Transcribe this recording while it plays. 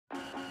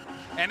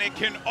And it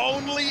can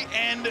only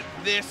end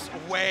this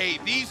way.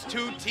 These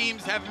two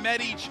teams have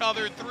met each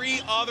other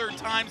 3 other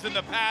times in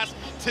the past.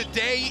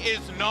 Today is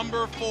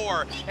number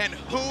 4. And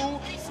who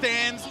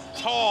stands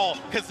tall?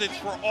 Because it's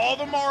for all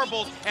the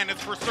marbles and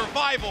it's for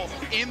survival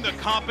in the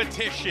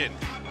competition.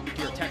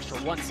 Gear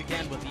Texture once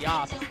again with the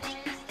op.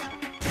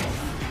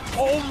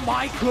 Oh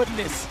my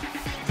goodness.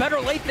 Better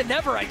late than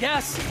never, I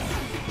guess.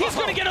 He's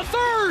gonna get a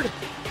third!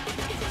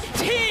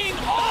 Teeing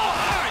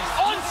off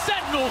on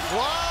Sentinels.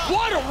 Wow.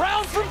 What a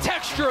round from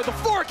Texture. The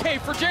 4K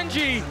for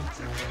Gen.G.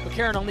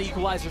 McCarron on the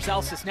equalizer.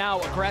 Zalsis now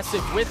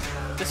aggressive with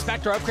the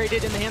Spectre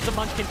upgraded in the hands of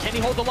Munchkin. Can he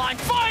hold the line?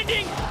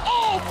 Finding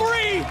all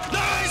 3!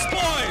 Nice,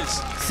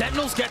 boys!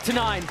 Sentinels get to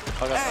 9.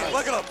 Hey,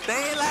 look at them.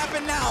 They ain't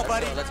laughing now,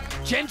 buddy.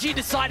 Gen.G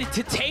decided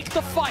to take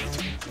the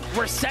fight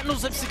where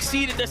Sentinels have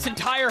succeeded this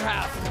entire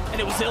half,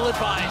 and it was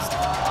ill-advised.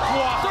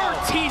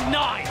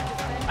 13-9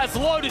 as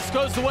Lotus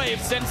goes the way of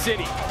Sen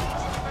City.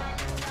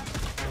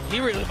 He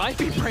really might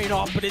be praying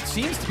off, but it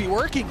seems to be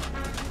working.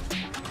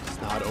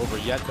 It's not over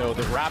yet, though.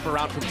 The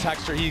wraparound from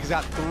Texture, he's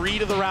got 3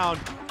 to the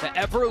round. The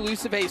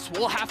ever-elusive Ace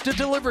will have to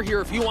deliver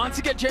here if he wants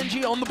to get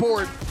Gen.G on the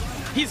board.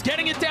 He's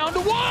getting it down to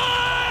 1,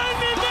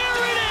 and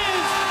there it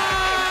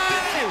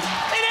is!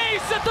 An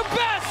Ace at the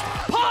best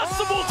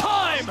possible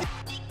time!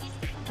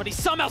 But he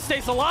somehow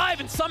stays alive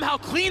and somehow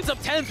cleans up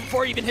 10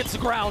 before he even hits the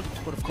ground.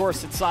 But of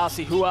course, it's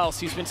Saucy. Who else?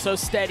 He's been so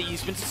steady.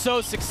 He's been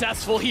so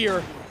successful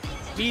here.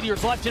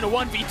 Meteor's left in a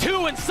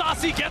 1v2, and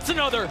Saucy gets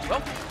another.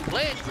 Well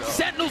played, bro.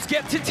 Sentinels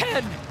get to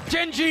 10.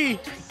 Gen.G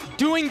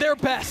doing their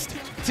best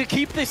to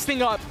keep this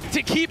thing up,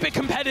 to keep it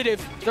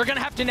competitive. They're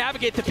gonna have to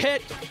navigate the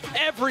pit.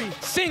 Every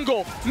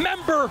single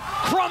member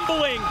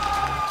crumbling.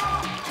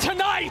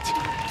 Tonight,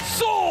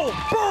 soul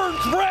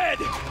burns red.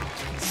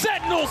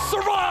 Sentinels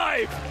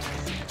survive.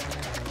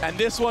 And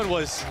this one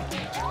was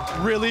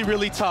really,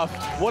 really tough.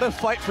 What a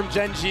fight from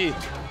Gen.G.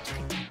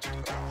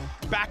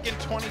 Back in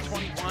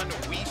 2021,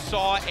 we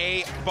saw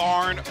a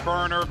barn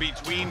burner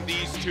between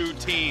these two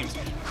teams.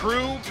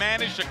 Crew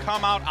managed to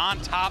come out on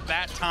top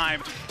that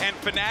time, and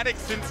Fnatic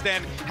since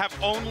then have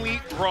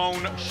only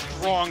grown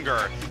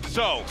stronger.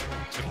 So,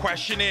 the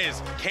question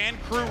is, can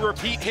Crew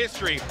repeat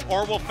history,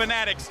 or will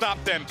Fnatic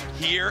stop them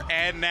here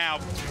and now?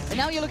 And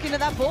now you're looking at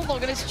that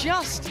Bulldog, and it's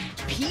just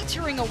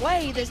petering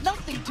away. There's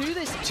nothing to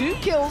this. 2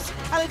 kills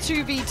and a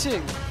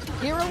 2v2.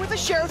 Hero with the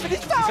Sheriff, and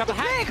he's found the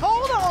pick.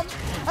 Hold on.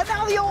 And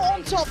now the ult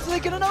on top, so they're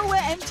going to know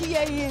where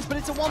MTA is, but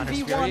it's a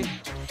 1v1.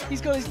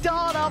 He's got his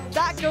dart up.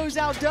 That goes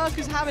out. Dirk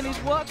is having his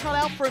work cut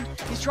out for him.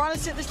 He's trying to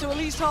sit this to at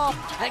least half.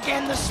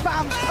 Again, the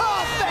spam.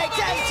 Perfect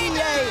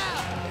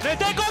MTA.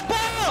 They got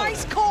ball!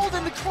 Nice called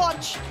in the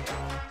clutch.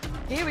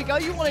 Here we go.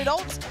 You wanted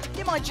ults.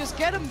 You might just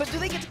get him, but do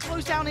they get to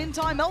close down in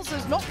time?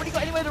 Elsa's not really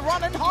got anywhere to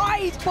run and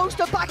hide.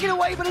 Poster backing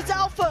away, but it's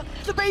Alpha,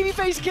 the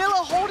babyface killer,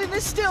 holding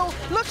this still.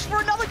 Looks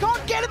for another,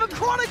 can't get him. A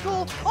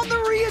Chronicle on the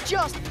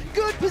readjust.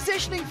 Good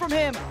positioning from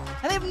him.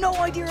 And they have no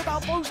idea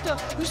about Poster,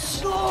 who's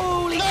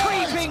slowly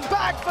creeping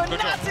back.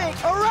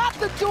 Fnatic are at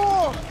the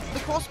door. The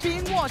cross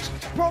being watched.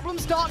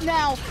 Problems start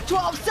now.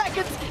 12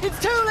 seconds. It's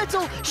too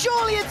little.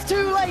 Surely it's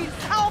too late.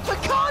 Alpha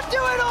can't do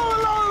it all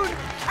alone.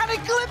 And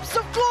a glimpse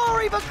of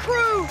glory for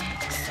Crew.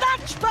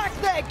 Snatch back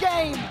their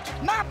game.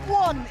 Map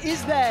 1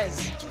 is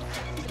theirs.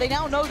 They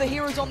now know the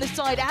heroes on this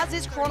side, as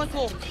is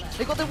Chronicle.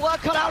 They've got their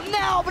work cut out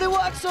now, but it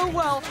works so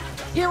well.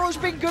 Hero's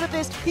been good at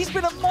this. He's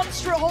been a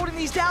monster at holding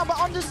these down, but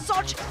under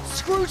such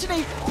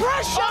scrutiny.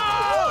 Pressure!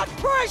 What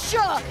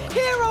pressure?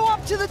 Hero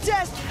up to the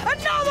test.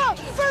 Another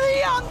for the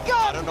young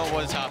gun. I don't know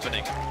what's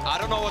happening. I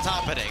don't know what's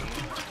happening.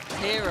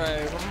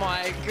 Hero,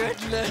 my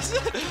goodness.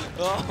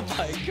 Oh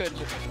my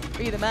goodness.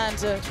 Be the man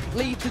to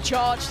lead the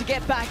charge to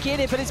get back in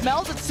it, but it's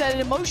Melted set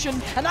it in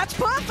motion, and that's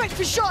perfect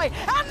for Shy.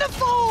 And the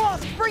follow-up,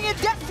 bringing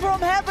death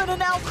from heaven, and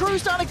now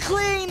Crew's done a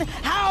clean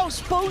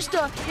house.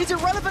 Poster is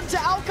irrelevant to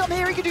outcome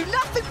here. He can do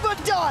nothing but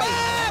die.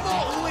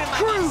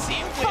 Crew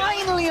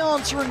finally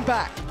answering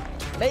back.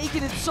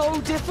 Making it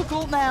so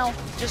difficult now.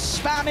 Just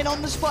spamming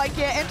on the spike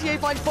here. MTA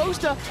finds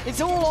Poster.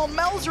 It's all on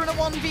Melzer in a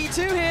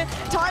 1v2 here.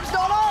 Time's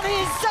not on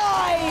his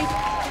side.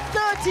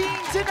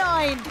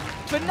 13-9.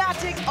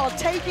 Fnatic are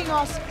taking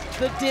us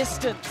the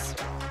distance.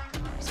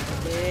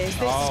 This is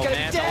going to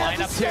be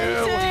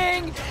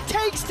devastating.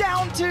 Takes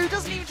down 2,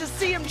 doesn't even just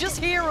see him, just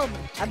hear him.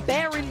 And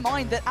bear in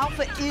mind that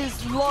Alpha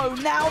is low.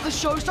 Now the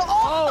show's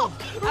out of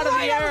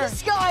the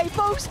sky.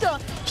 Poster,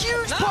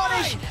 huge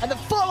punish, and the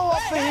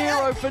follow-up for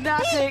Hero.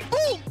 Fnatic,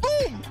 boom,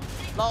 boom.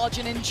 Large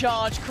and in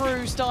charge.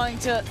 Crew starting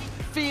to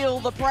feel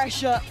the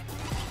pressure.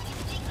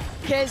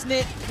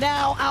 Kesnit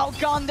now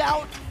outgunned,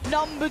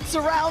 outnumbered,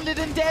 surrounded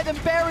and dead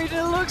and buried,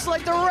 and it looks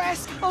like the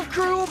rest of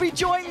Crew will be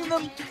joining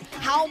them.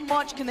 How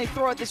much can they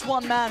throw at this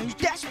one man who's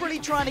desperately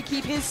trying to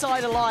keep his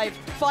side alive?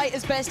 Fight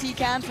as best he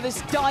can for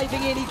this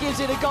diving in, he gives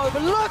it a go,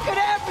 but look at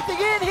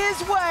everything in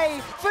his way!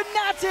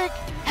 Fnatic,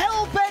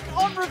 hell-bent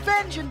on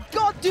revenge, and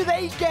God do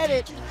they get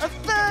it! A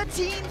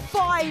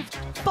 13-5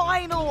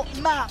 final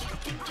map.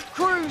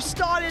 Crew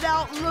started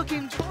out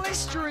looking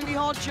blisteringly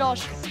hot,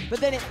 Josh, but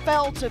then it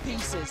fell to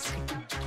pieces.